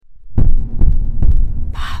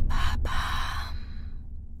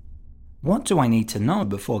What do I need to know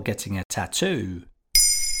before getting a tattoo?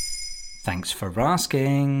 Thanks for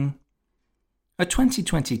asking. A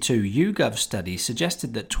 2022 YouGov study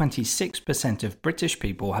suggested that 26% of British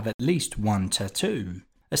people have at least one tattoo,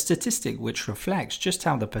 a statistic which reflects just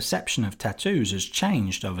how the perception of tattoos has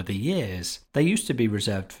changed over the years. They used to be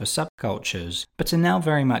reserved for subcultures, but are now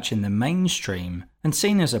very much in the mainstream and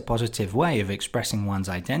seen as a positive way of expressing one's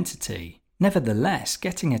identity. Nevertheless,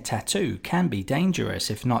 getting a tattoo can be dangerous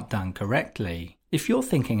if not done correctly. If you're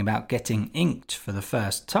thinking about getting inked for the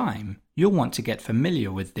first time, you'll want to get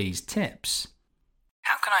familiar with these tips.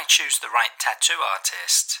 How can I choose the right tattoo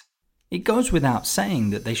artist? It goes without saying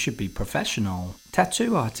that they should be professional.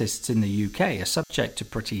 Tattoo artists in the UK are subject to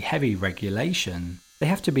pretty heavy regulation. They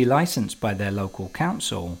have to be licensed by their local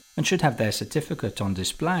council and should have their certificate on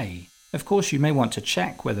display. Of course, you may want to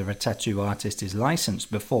check whether a tattoo artist is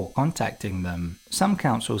licensed before contacting them. Some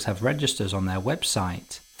councils have registers on their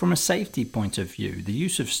website. From a safety point of view, the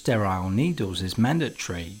use of sterile needles is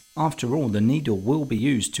mandatory. After all, the needle will be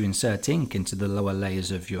used to insert ink into the lower layers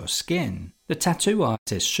of your skin. The tattoo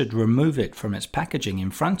artist should remove it from its packaging in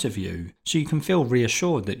front of you, so you can feel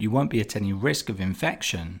reassured that you won't be at any risk of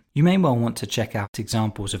infection. You may well want to check out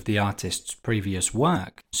examples of the artist's previous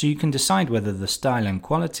work, so you can decide whether the style and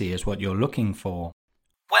quality is what you're looking for.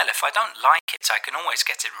 Well, if I don't like it, I can always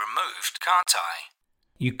get it removed, can't I?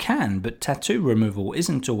 You can, but tattoo removal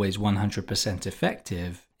isn't always 100%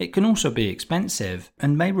 effective. It can also be expensive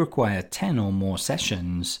and may require 10 or more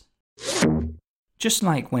sessions. Just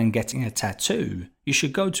like when getting a tattoo, you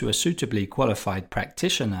should go to a suitably qualified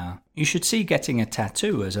practitioner. You should see getting a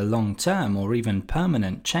tattoo as a long-term or even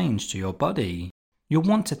permanent change to your body. You'll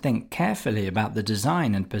want to think carefully about the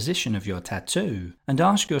design and position of your tattoo and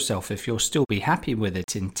ask yourself if you'll still be happy with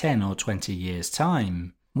it in 10 or 20 years'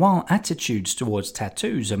 time. While attitudes towards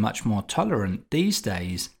tattoos are much more tolerant these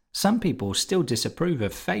days, some people still disapprove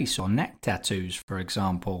of face or neck tattoos, for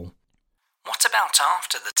example. What about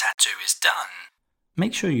after the tattoo is done?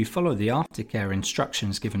 Make sure you follow the aftercare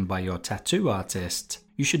instructions given by your tattoo artist.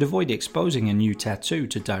 You should avoid exposing a new tattoo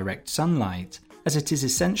to direct sunlight, as it is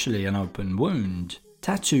essentially an open wound.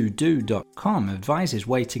 TattooDo.com advises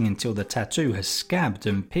waiting until the tattoo has scabbed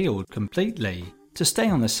and peeled completely. To stay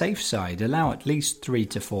on the safe side, allow at least 3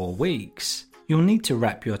 to 4 weeks. You'll need to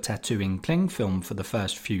wrap your tattoo in cling film for the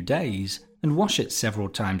first few days and wash it several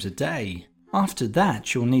times a day. After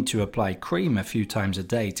that, you'll need to apply cream a few times a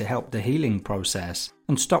day to help the healing process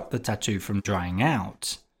and stop the tattoo from drying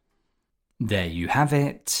out. There you have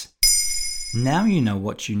it. Now you know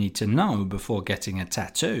what you need to know before getting a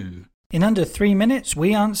tattoo. In under 3 minutes,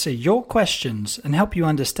 we answer your questions and help you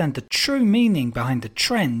understand the true meaning behind the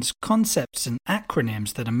trends, concepts, and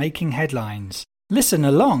acronyms that are making headlines. Listen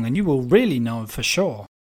along and you will really know for sure.